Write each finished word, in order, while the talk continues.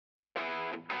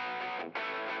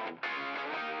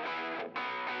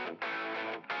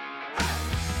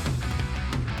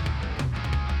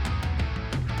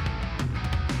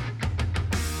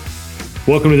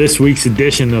Welcome to this week's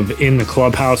edition of In the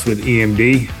Clubhouse with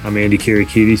EMD. I'm Andy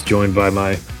Kirikides, joined by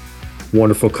my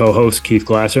wonderful co-host, Keith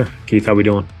Glasser. Keith, how we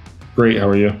doing? Great. How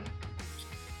are you?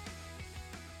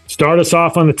 Start us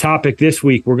off on the topic this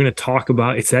week. We're going to talk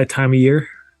about, it's that time of year.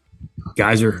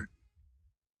 Guys are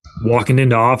walking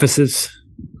into offices,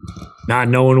 not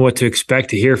knowing what to expect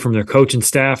to hear from their coaching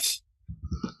staffs.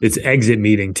 It's exit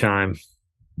meeting time.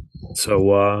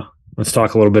 So let's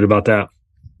talk a little bit about that.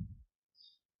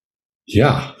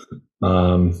 Yeah.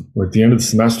 We're at the end of the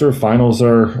semester. Finals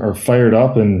are fired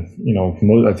up, and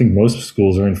I think most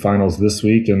schools are in finals this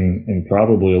week and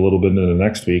probably a little bit into the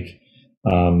next week.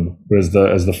 But as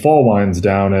the fall winds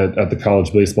down at the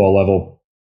college baseball level,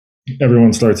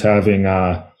 everyone starts having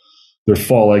their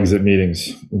fall exit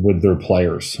meetings with their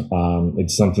players.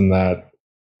 It's something that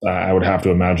I would have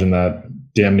to imagine that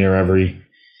damn near every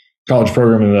college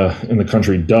program in the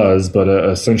country does, but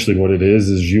essentially what it is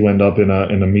you end up in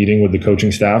a meeting with the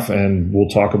coaching staff, and we'll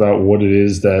talk about what it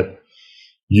is that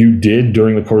you did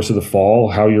during the course of the fall,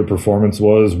 how your performance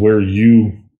was, where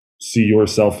you see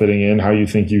yourself fitting in, how you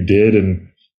think you did,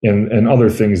 and other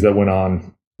things that went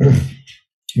on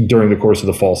during the course of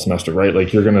the fall semester, right?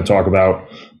 Like you're going to talk about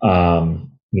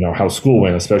how school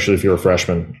went, especially if you're a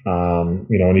freshman,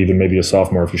 and even maybe a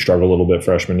sophomore if you struggle a little bit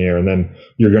freshman year. And then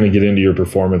you're going to get into your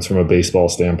performance from a baseball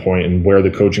standpoint and where the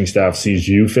coaching staff sees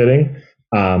you fitting,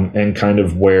 and kind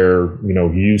of where,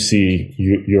 you see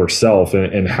yourself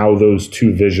and how those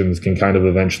two visions can kind of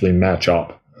eventually match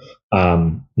up.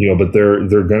 But they're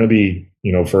going to be,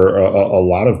 for a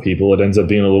lot of people, it ends up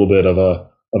being a little bit of a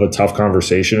tough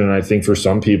conversation. And I think for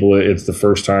some people, it's the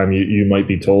first time you might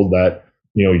be told that,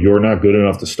 you're not good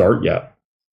enough to start yet.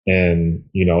 And,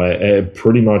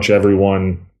 pretty much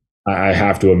everyone, I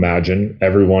have to imagine,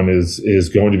 everyone is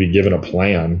going to be given a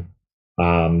plan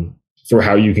for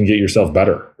how you can get yourself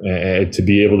better to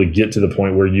be able to get to the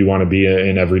point where you want to be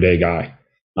an everyday guy.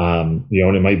 And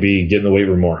it might be get in the weight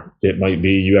room more. It might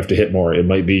be you have to hit more. It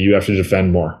might be you have to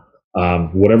defend more.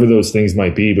 Whatever those things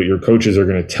might be, but your coaches are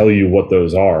going to tell you what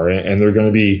those are. And they're going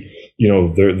to be,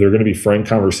 they're going to be frank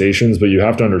conversations, but you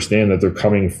have to understand that they're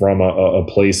coming from a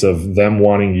place of them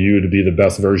wanting you to be the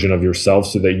best version of yourself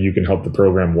so that you can help the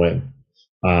program win.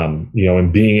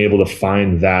 And being able to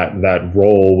find that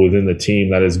role within the team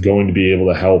that is going to be able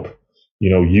to help,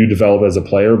 you develop as a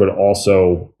player, but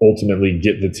also ultimately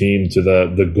get the team to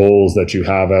the goals that you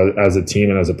have as a team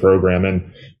and as a program.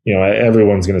 And,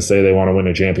 everyone's going to say they want to win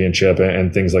a championship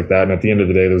and things like that. And at the end of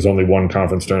the day, there's only one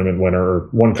conference tournament winner, or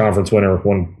one conference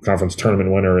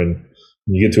tournament winner. And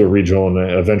you get to a regional,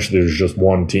 and eventually there's just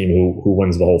one team who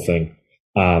wins the whole thing.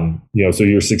 So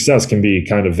your success can be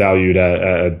kind of valued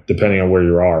at depending on where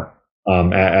you are,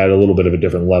 at a little bit of a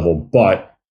different level. But,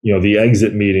 the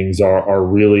exit meetings are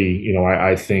really,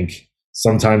 I think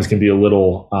sometimes can be a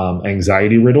little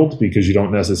anxiety riddled because you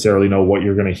don't necessarily know what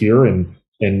you're going to hear. And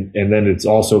then it's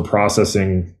also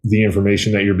processing the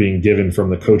information that you're being given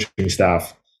from the coaching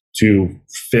staff to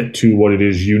fit to what it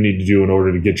is you need to do in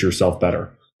order to get yourself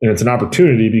better. And it's an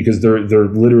opportunity because they're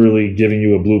literally giving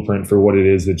you a blueprint for what it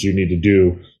is that you need to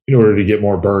do in order to get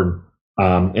more burn,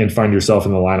 and find yourself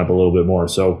in the lineup a little bit more.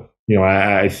 So,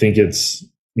 I think it's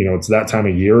that time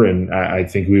of year, and I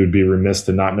think we would be remiss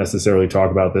to not necessarily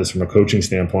talk about this from a coaching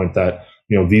standpoint that,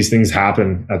 these things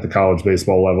happen at the college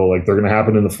baseball level. Like they're going to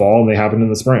happen in the fall and they happen in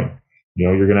the spring.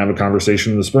 You're going to have a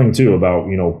conversation in the spring too about,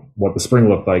 what the spring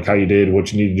looked like, how you did,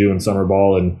 what you need to do in summer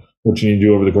ball, and what you need to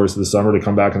do over the course of the summer to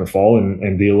come back in the fall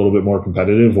and be a little bit more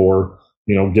competitive, or,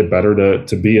 get better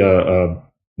to be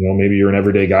maybe you're an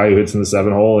everyday guy who hits in the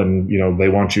 7 hole and, they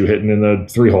want you hitting in the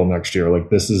 3 hole next year. Like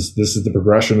this is the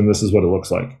progression, and this is what it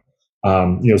looks like.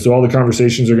 So all the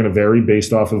conversations are going to vary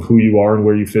based off of who you are and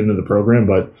where you fit into the program,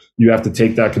 but you have to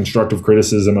take that constructive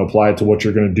criticism, apply it to what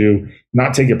you're going to do,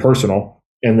 not take it personal,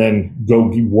 and then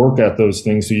go work at those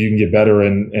things so you can get better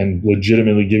and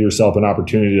legitimately give yourself an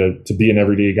opportunity to be an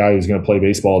everyday guy who's going to play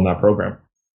baseball in that program.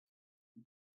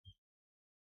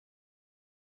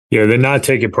 Yeah, the not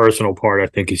take it personal part I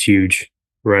think is huge,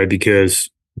 right?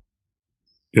 Because,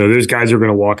 those guys are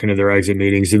going to walk into their exit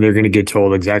meetings and they're going to get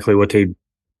told exactly what they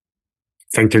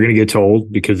think they're going to get told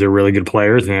because they're really good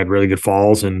players and they had really good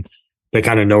falls and they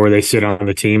kind of know where they sit on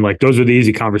the team. Like those are the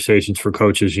easy conversations for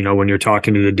coaches. When you're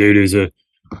talking to the dude who's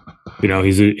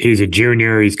he's a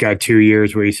junior, he's got 2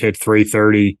 years where he's hit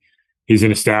 330, he's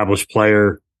an established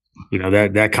player.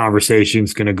 That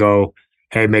conversation's going to go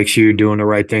hey, make sure you're doing the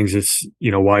right things. It's,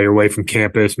 while you're away from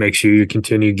campus, make sure you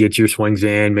continue to get your swings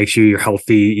in, make sure you're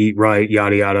healthy, eat right,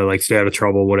 yada, yada, like stay out of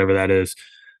trouble, whatever that is.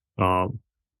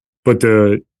 But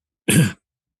the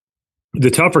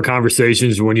tougher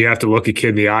conversations when you have to look a kid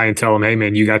in the eye and tell them, hey,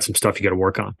 man, you got some stuff you got to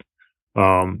work on.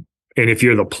 And if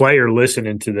you're the player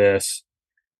listening to this,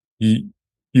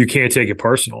 you can't take it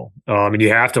personal. And you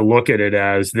have to look at it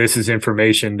as this is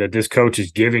information that this coach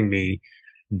is giving me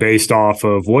based off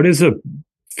of what is a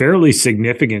fairly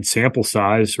significant sample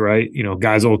size, right?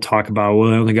 Guys will talk about,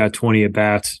 well, I only got 20 at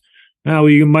bats. Well,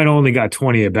 you might only got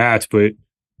 20 at bats, but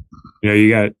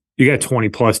you got 20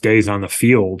 plus days on the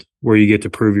field where you get to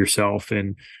prove yourself.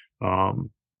 And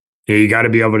you got to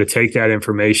be able to take that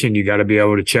information. You got to be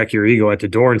able to check your ego at the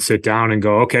door and sit down and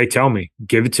go, okay, tell me,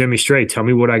 give it to me straight. Tell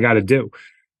me what I got to do.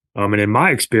 And in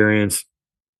my experience,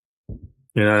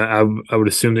 and I would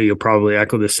assume that you'll probably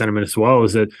echo this sentiment as well,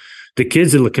 is that the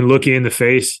kids that can look you in the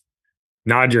face,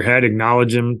 nod your head,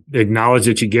 acknowledge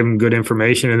that you give them good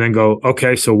information, and then go,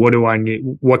 okay, so what do I need?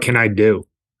 What can I do?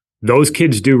 Those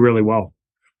kids do really well.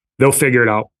 They'll figure it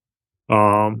out.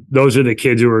 Those are the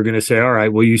kids who are going to say, all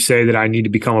right, well, you say that I need to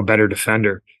become a better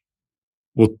defender.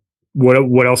 Well,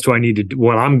 what else do I need to do?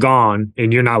 Well, I'm gone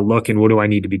and you're not looking. What do I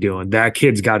need to be doing? That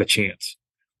kid's got a chance.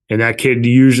 And that kid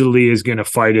usually is going to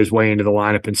fight his way into the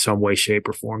lineup in some way, shape,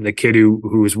 or form. The kid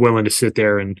who is willing to sit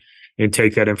there and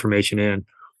take that information in.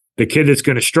 The kid that's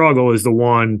going to struggle is the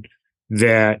one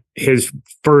that his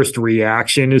first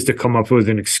reaction is to come up with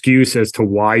an excuse as to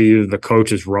why either the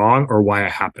coach is wrong or why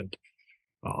it happened.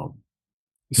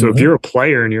 So if you're a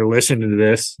player and you're listening to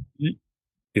this,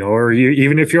 or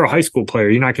even if you're a high school player,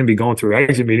 you're not going to be going through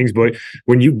exit meetings. But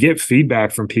when you get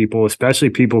feedback from people, especially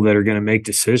people that are going to make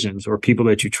decisions or people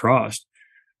that you trust,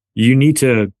 you need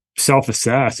to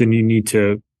self-assess and you need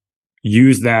to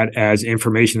use that as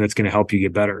information that's going to help you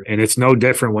get better. And it's no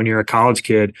different when you're a college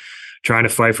kid trying to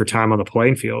fight for time on the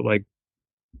playing field. Like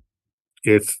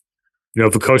if a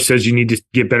coach says you need to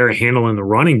get better at handling the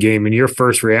running game and your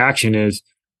first reaction is,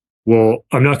 well,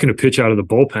 I'm not going to pitch out of the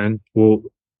bullpen. Well,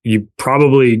 you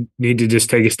probably need to just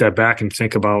take a step back and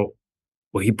think about,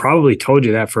 well, he probably told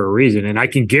you that for a reason. And I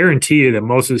can guarantee you that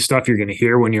most of the stuff you're going to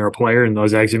hear when you're a player in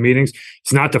those exit meetings,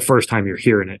 it's not the first time you're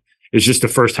hearing it. It's just the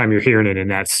first time you're hearing it in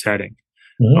that setting.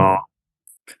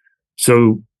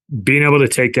 So being able to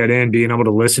take that in, being able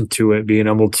to listen to it, being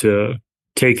able to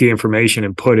take the information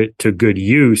and put it to good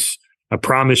use, I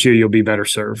promise you'll be better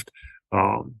served.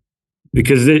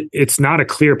 Because it's not a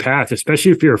clear path,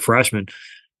 especially if you're a freshman.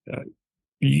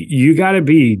 You got to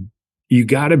be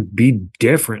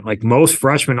different. Like most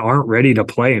freshmen aren't ready to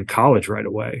play in college right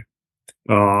away.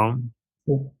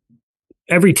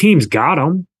 Every team's got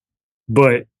them,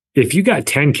 but if you got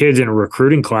 10 kids in a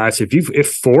recruiting class,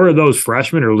 if 4 of those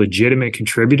freshmen are legitimate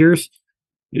contributors,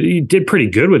 you did pretty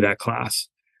good with that class.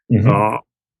 And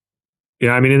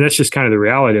that's just kind of the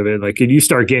reality of it. Like if you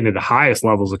start getting to the highest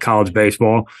levels of college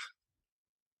baseball,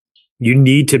 you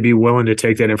need to be willing to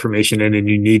take that information in and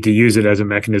you need to use it as a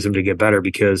mechanism to get better,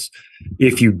 because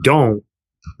if you don't,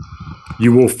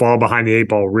 you will fall behind the 8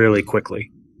 ball really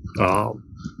quickly.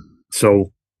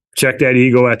 So check that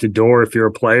ego at the door if you're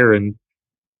a player and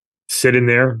sit in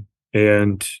there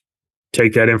and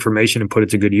take that information and put it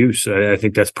to good use. I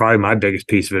think that's probably my biggest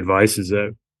piece of advice is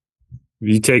that if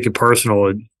you take it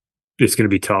personal, it's going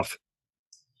to be tough.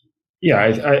 Yeah,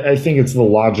 I think it's the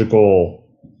logical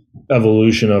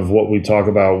evolution of what we talk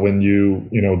about when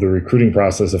the recruiting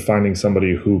process of finding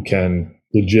somebody who can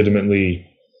legitimately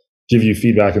give you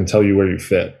feedback and tell you where you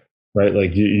fit, right?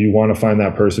 Like you want to find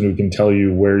that person who can tell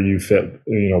you where you fit,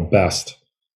 best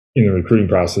in the recruiting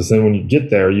process. And when you get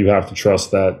there, you have to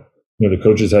trust that, the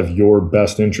coaches have your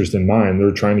best interest in mind.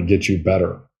 They're trying to get you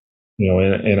better,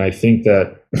 and I think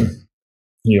that,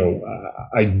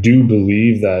 I do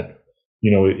believe that,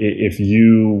 if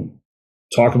you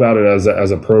talk about it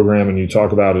as a program and you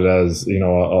talk about it as, a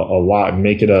lot,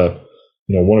 make it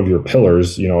one of your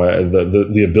pillars,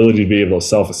 the ability to be able to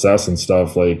self-assess and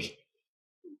stuff. Like,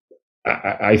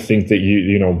 I think that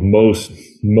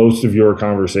most of your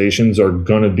conversations are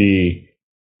going to be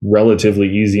relatively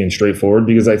easy and straightforward,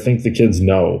 because I think the kids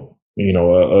know,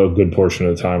 a good portion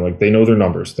of the time, like they know their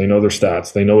numbers, they know their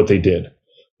stats, they know what they did,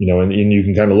 and you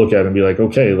can kind of look at it and be like,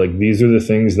 okay, like these are the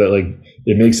things that, like,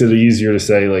 it makes it easier to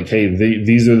say, like, hey,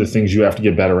 these are the things you have to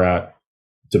get better at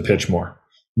to pitch more.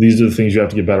 These are the things you have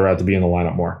to get better at to be in the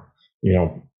lineup more.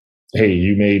 Hey,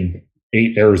 you made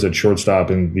 8 errors at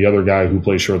shortstop and the other guy who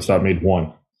plays shortstop made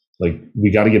 1. Like, we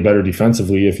got to get better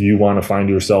defensively if you want to find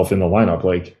yourself in the lineup.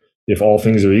 Like, if all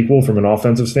things are equal from an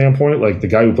offensive standpoint, like the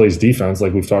guy who plays defense,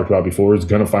 like we've talked about before, is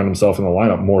going to find himself in the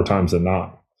lineup more times than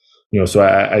not. So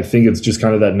I think it's just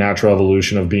kind of that natural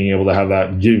evolution of being able to have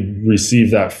that,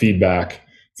 receive that feedback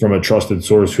from a trusted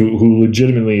source who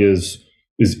legitimately is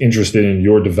interested in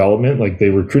your development. Like, they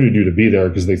recruited you to be there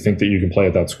because they think that you can play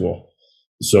at that school.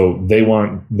 So they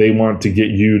want to get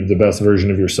you to the best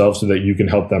version of yourself so that you can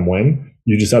help them win.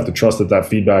 You just have to trust that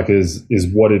feedback is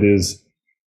what it is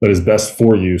that is best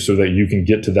for you so that you can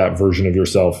get to that version of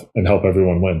yourself and help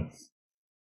everyone win.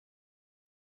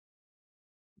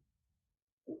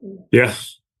 Yeah.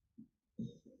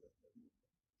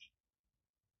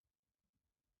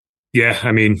 Yeah.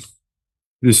 I mean,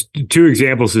 there's two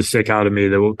examples that stick out to me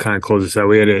that will kind of close this out.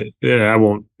 We had I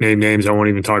won't name names. I won't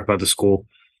even talk about the school.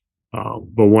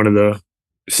 But one of the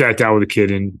sat down with a kid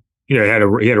and, he had a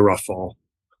rough fall.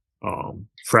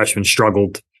 Freshman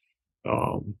struggled,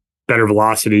 better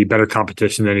velocity, better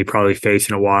competition than he probably faced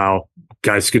in a while.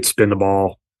 Guys could spin the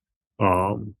ball.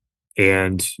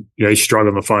 And, he struggled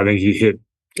in the fall. I think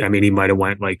he might have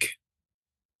went like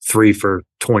 3 for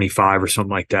 25 or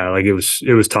something like that. Like, it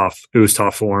was tough. It was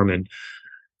tough for him. And,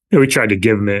 we tried to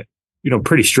give him it,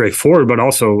 pretty straightforward, but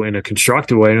also in a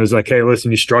constructive way. And it was like, hey,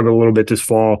 listen, you struggled a little bit this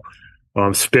fall.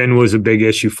 Spin was a big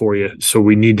issue for you. So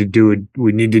we need to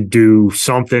do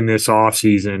something this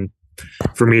offseason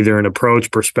from either an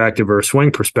approach perspective or a swing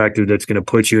perspective that's going to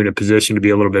put you in a position to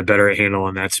be a little bit better at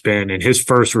handling that spin. And his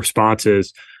first response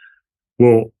is,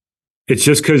 well, it's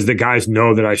just because the guys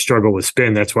know that I struggle with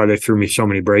spin. That's why they threw me so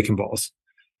many breaking balls.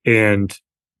 And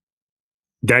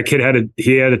that kid had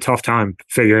a tough time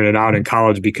figuring it out in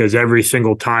college, because every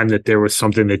single time that there was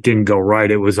something that didn't go right,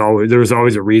 there was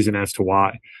always a reason as to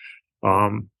why.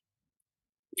 And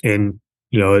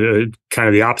kind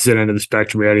of the opposite end of the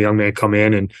spectrum, we had a young man come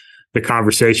in and the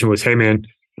conversation was, hey man,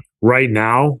 right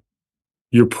now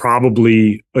you're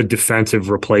probably a defensive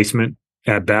replacement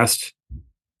at best.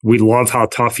 We love how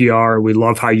tough you are. We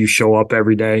love how you show up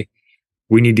every day.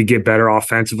 We need to get better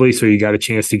offensively, so you got a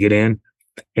chance to get in.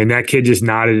 And that kid just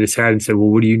nodded his head and said, well,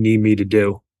 what do you need me to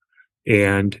do?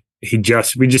 And we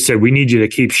just said, we need you to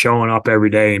keep showing up every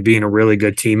day and being a really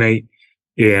good teammate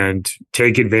and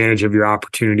take advantage of your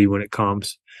opportunity when it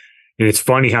comes. And it's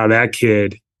funny how that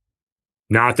kid,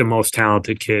 not the most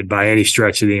talented kid by any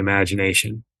stretch of the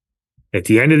imagination, at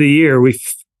the end of the year,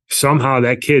 somehow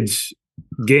that kid's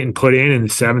getting put in the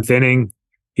 7th inning.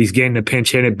 He's getting a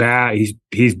pinch hit at bat.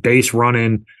 He's base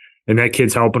running, and that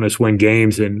kid's helping us win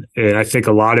games. And I think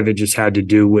a lot of it just had to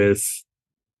do with,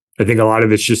 I think a lot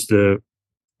of it's just the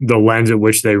lens at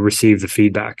which they receive the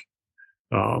feedback.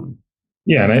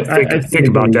 Yeah, and I think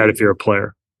about that if you're a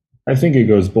player. I think it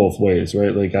goes both ways,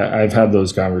 right? Like, I've had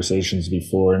those conversations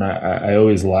before, and I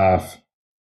always laugh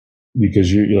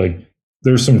because you're like,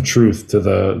 there's some truth to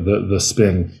the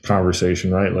spin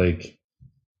conversation, right? Like,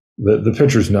 the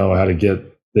pitchers know how to get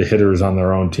the hitters on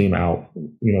their own team out,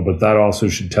 but that also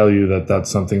should tell you that that's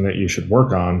something that you should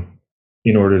work on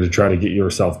in order to try to get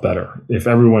yourself better. If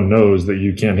everyone knows that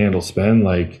you can't handle spin,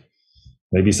 like,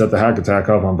 maybe set the hack attack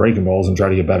up on breaking balls and try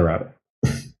to get better at it.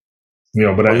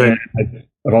 But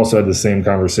I've also had the same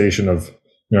conversation of,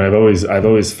 I've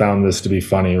always found this to be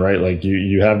funny, right? Like,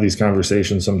 you have these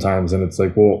conversations sometimes and it's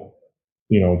like, well,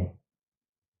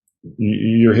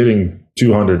 you're hitting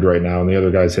 200 right now and the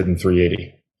other guy's hitting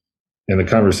 380. And the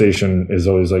conversation is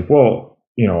always like, well,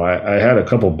 I had a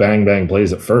couple bang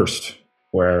plays at first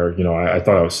where, I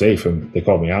thought I was safe and they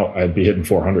called me out. I'd be hitting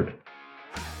 400.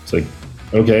 It's like,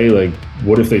 okay, like,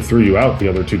 what if they threw you out the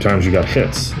other 2 times you got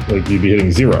hits? Like, you'd be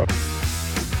hitting 0.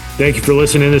 Thank you for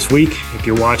listening this week. If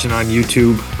you're watching on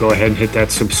YouTube, go ahead and hit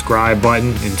that subscribe button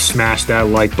and smash that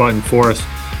like button for us.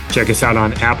 Check us out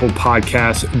on Apple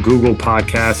Podcasts, Google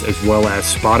Podcasts, as well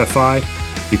as Spotify.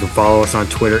 You can follow us on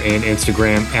Twitter and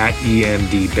Instagram at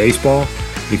EMD Baseball.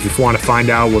 If you want to find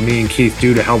out what me and Keith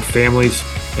do to help families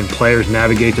and players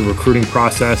navigate the recruiting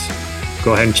process,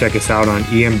 go ahead and check us out on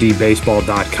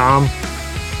emdbaseball.com.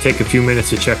 Take a few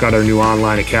minutes to check out our new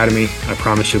online academy. I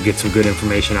promise you'll get some good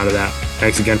information out of that.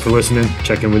 Thanks again for listening.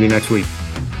 Check in with you next week.